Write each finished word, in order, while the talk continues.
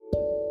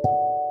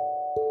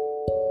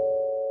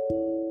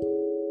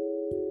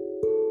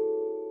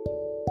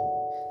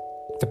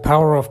The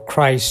power of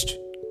Christ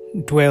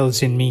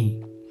dwells in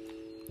me.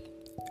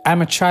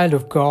 I'm a child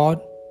of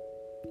God.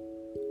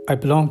 I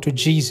belong to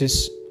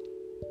Jesus.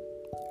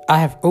 I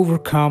have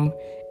overcome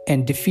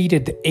and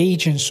defeated the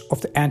agents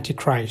of the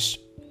Antichrist,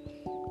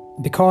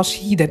 because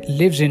he that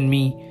lives in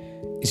me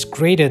is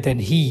greater than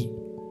he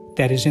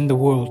that is in the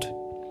world.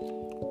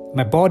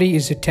 My body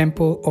is a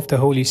temple of the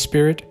Holy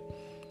Spirit.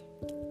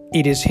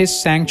 It is his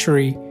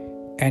sanctuary,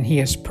 and he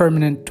has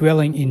permanent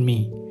dwelling in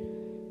me.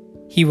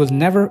 He will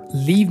never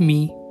leave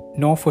me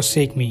nor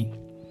forsake me.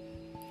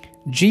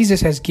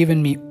 Jesus has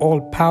given me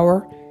all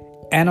power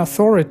and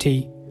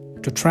authority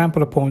to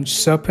trample upon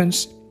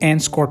serpents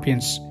and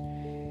scorpions,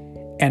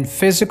 and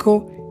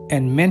physical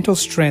and mental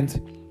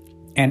strength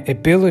and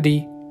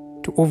ability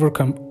to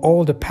overcome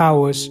all the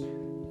powers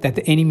that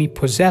the enemy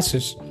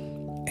possesses,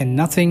 and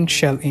nothing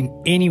shall in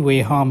any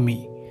way harm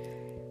me.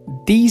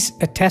 These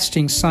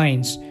attesting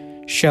signs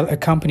shall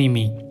accompany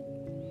me.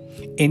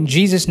 In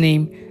Jesus'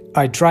 name,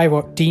 I drive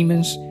out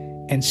demons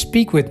and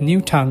speak with new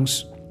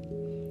tongues.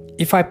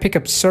 If I pick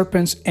up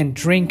serpents and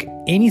drink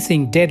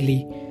anything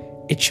deadly,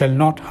 it shall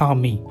not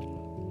harm me.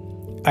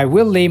 I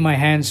will lay my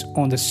hands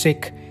on the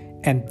sick,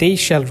 and they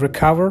shall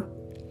recover.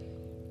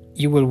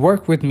 You will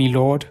work with me,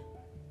 Lord,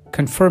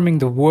 confirming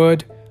the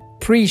word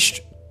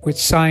preached with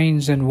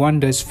signs and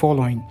wonders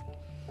following.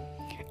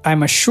 I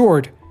am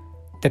assured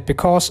that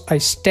because I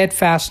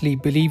steadfastly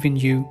believe in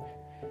you,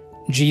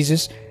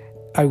 Jesus,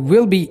 I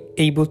will be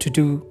able to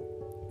do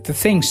the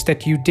things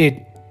that you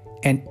did,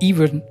 and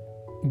even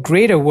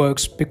greater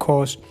works,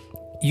 because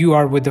you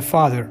are with the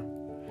Father.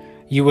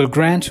 You will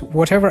grant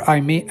whatever I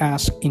may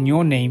ask in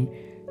your name,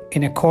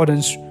 in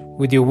accordance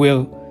with your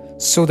will,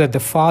 so that the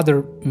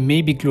Father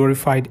may be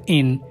glorified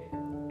in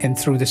and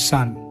through the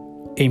Son.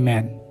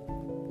 Amen.